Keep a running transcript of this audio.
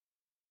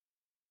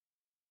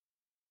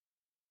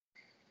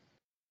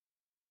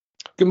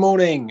Good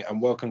morning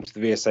and welcome to the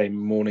VSA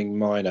Morning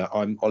Miner.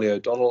 I'm Ollie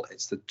O'Donnell.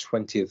 It's the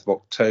 20th of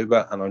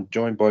October and I'm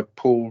joined by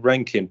Paul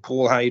Rankin.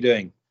 Paul, how are you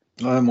doing?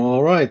 I'm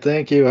all right,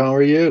 thank you. How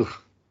are you?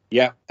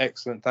 Yeah,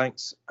 excellent,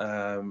 thanks.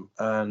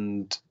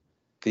 And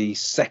the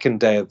second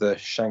day of the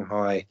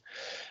Shanghai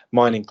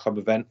Mining Club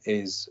event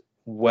is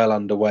well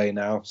underway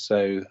now,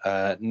 so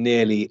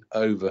nearly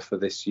over for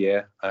this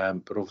year,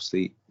 but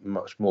obviously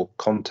much more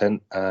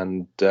content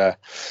and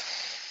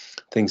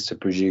things to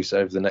produce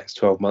over the next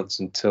 12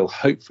 months until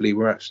hopefully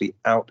we're actually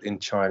out in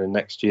China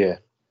next year.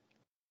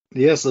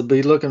 Yes, I'll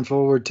be looking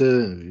forward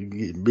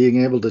to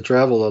being able to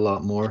travel a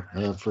lot more,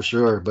 for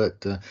sure. But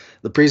the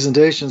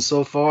presentations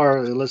so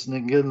far,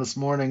 listening again this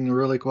morning, are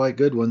really quite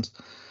good ones.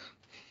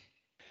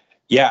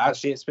 Yeah,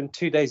 actually, it's been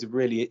 2 days of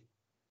really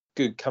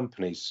good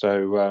companies,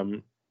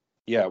 so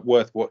yeah,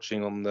 worth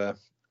watching on the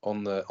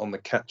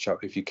catch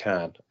up if you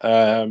can.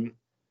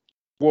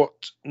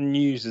 What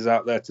news is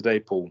out there today,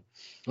 Paul?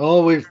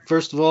 Oh,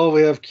 first of all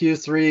we have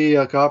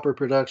Q3 copper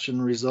production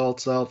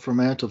results out from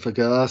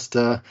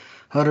Antofagasta,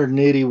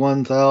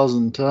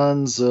 181,000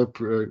 tons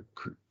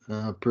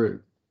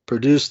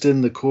produced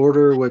in the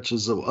quarter, which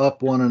is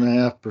up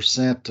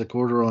 1.5%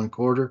 quarter on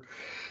quarter.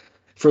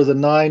 For the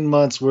 9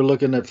 months, we're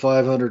looking at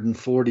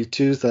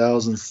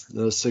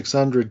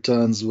 542,600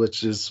 tons,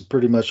 which is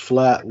pretty much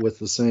flat with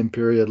the same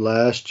period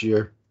last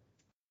year.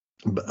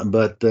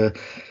 But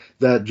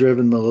that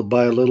driven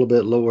by a little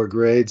bit lower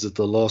grades at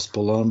the Los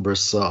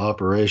Pelambres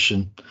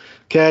operation.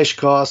 Cash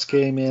cost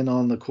came in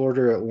on the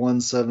quarter at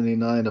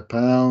 $1.79 a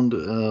pound,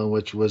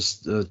 which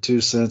was 2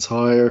 cents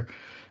higher.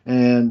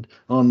 And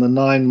on the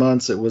 9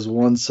 months, it was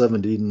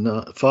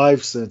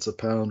 1.75 cents a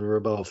pound, or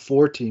about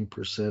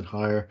 14%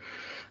 higher.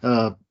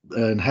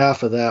 And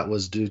half of that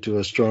was due to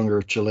a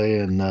stronger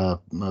Chilean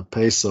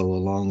peso,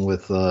 along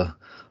with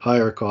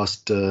higher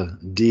cost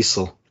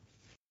diesel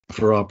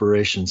for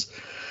operations.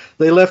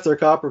 They left their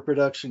copper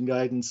production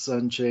guidance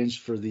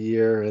unchanged for the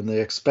year, and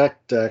they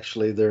expect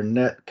actually their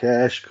net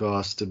cash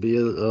cost to be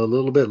a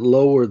little bit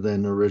lower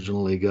than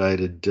originally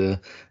guided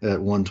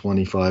at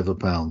 125 a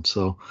pound.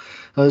 So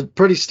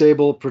pretty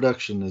stable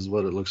production is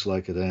what it looks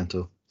like at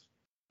Anto.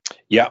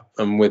 Yeah,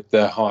 and with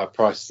the higher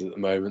prices at the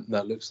moment,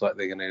 that looks like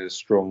they're going to get a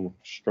strong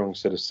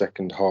sort of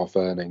second half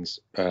earnings,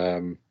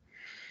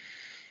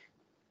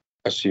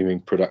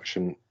 assuming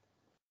production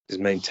is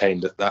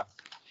maintained at that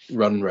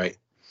run rate.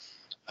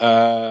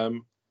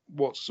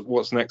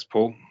 What's next,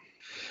 Paul?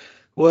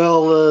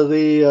 Well,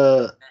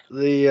 the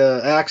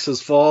axe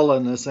has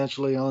fallen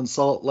essentially on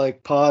Salt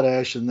Lake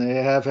Potash, and they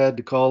have had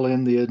to call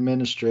in the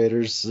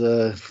administrators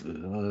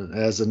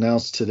as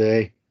announced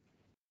today.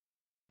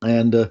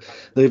 And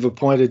they've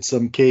appointed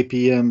some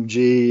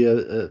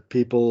KPMG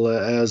people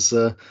as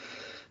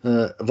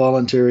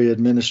voluntary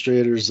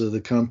administrators of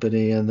the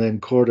company, and then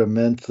Corda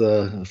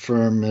Mentha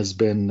firm has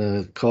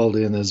been called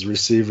in as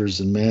receivers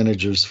and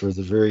managers for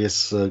the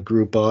various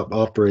group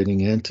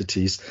operating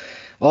entities.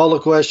 All a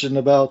question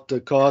about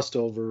the cost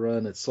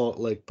overrun at Salt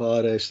Lake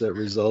Potash that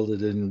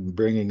resulted in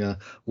bringing a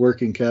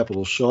working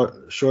capital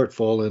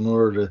shortfall in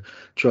order to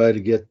try to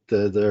get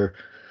their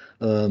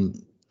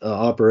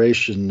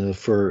operation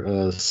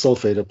for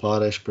sulfate of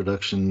potash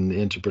production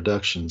into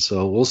production.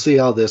 So we'll see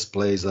how this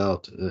plays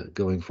out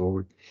going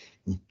forward.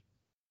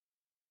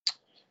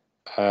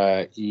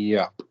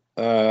 Yeah.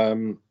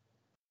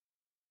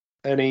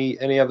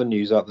 Any other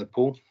news out there,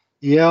 Paul?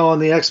 Yeah, on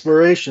the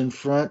exploration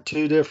front,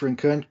 two different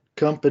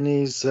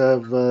companies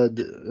have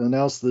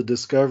announced the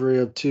discovery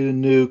of two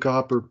new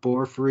copper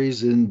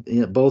porphyries, in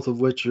both of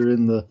which are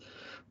in the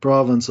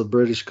province of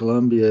British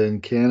Columbia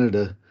in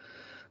Canada.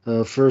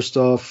 First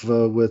off,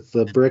 with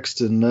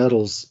Brixton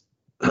Metals,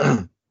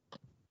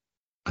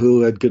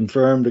 who had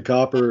confirmed a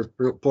copper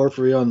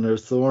porphyry on their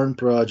Thorn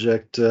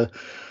project,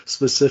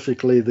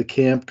 specifically the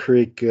Camp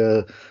Creek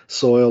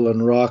soil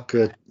and rock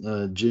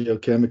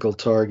geochemical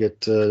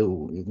target,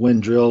 when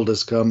drilled,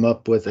 has come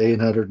up with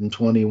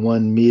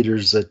 821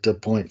 meters at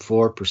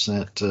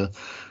 0.4%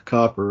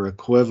 copper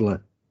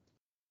equivalent.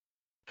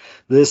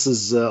 This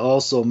is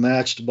also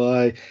matched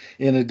by,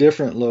 in a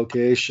different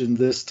location,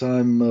 this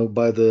time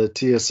by the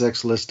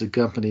TSX listed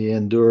company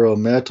Enduro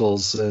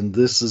Metals, and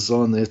this is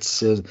on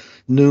its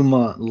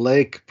Newmont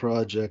Lake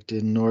project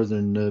in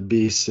northern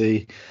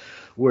BC,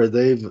 where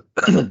they've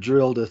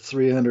drilled a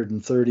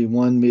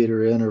 331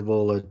 meter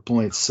interval at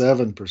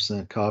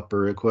 0.7%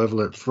 copper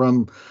equivalent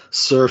from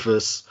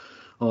surface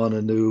on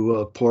a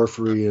new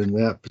porphyry in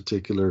that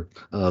particular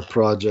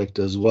project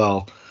as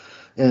well.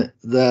 And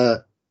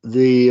the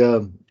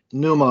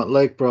Newmont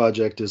Lake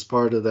project is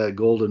part of that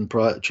Golden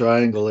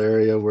Triangle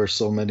area where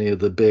so many of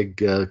the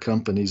big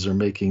companies are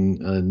making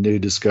new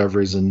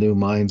discoveries, and new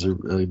mines are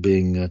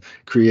being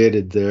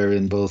created there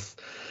in both,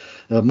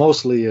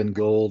 mostly in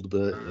gold,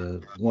 but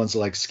ones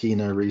like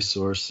Skeena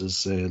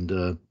Resources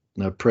and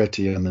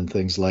Pretium and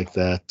things like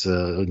that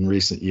in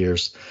recent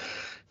years.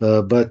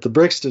 But the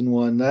Brixton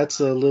one, that's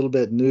a little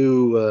bit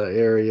new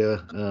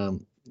area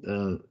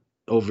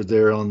over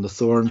there on the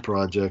Thorn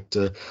project,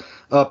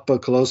 up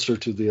closer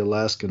to the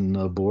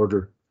Alaskan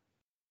border.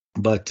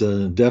 but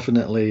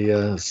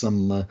definitely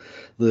some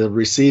the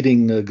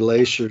receding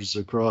glaciers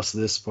across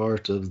this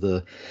part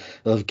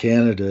of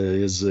Canada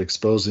is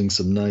exposing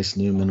some nice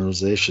new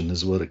mineralization,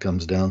 is what it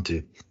comes down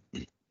to.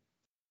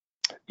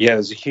 Yeah,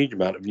 there's a huge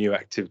amount of new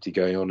activity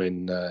going on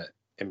in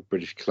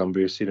British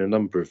Columbia. We've seen a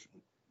number of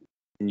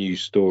new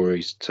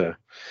stories to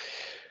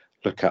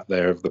look at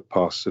there over the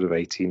past sort of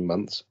 18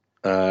 months.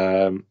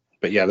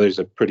 But yeah, those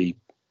are pretty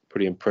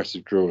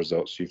impressive drill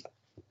results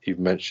you've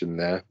mentioned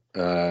there.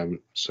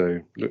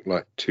 So look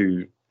like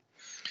two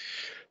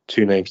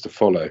names to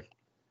follow.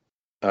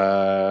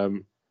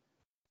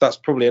 That's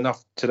probably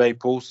enough today,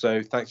 Paul.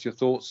 So thanks for your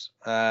thoughts.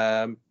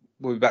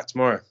 We'll be back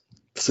tomorrow.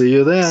 See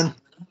you then.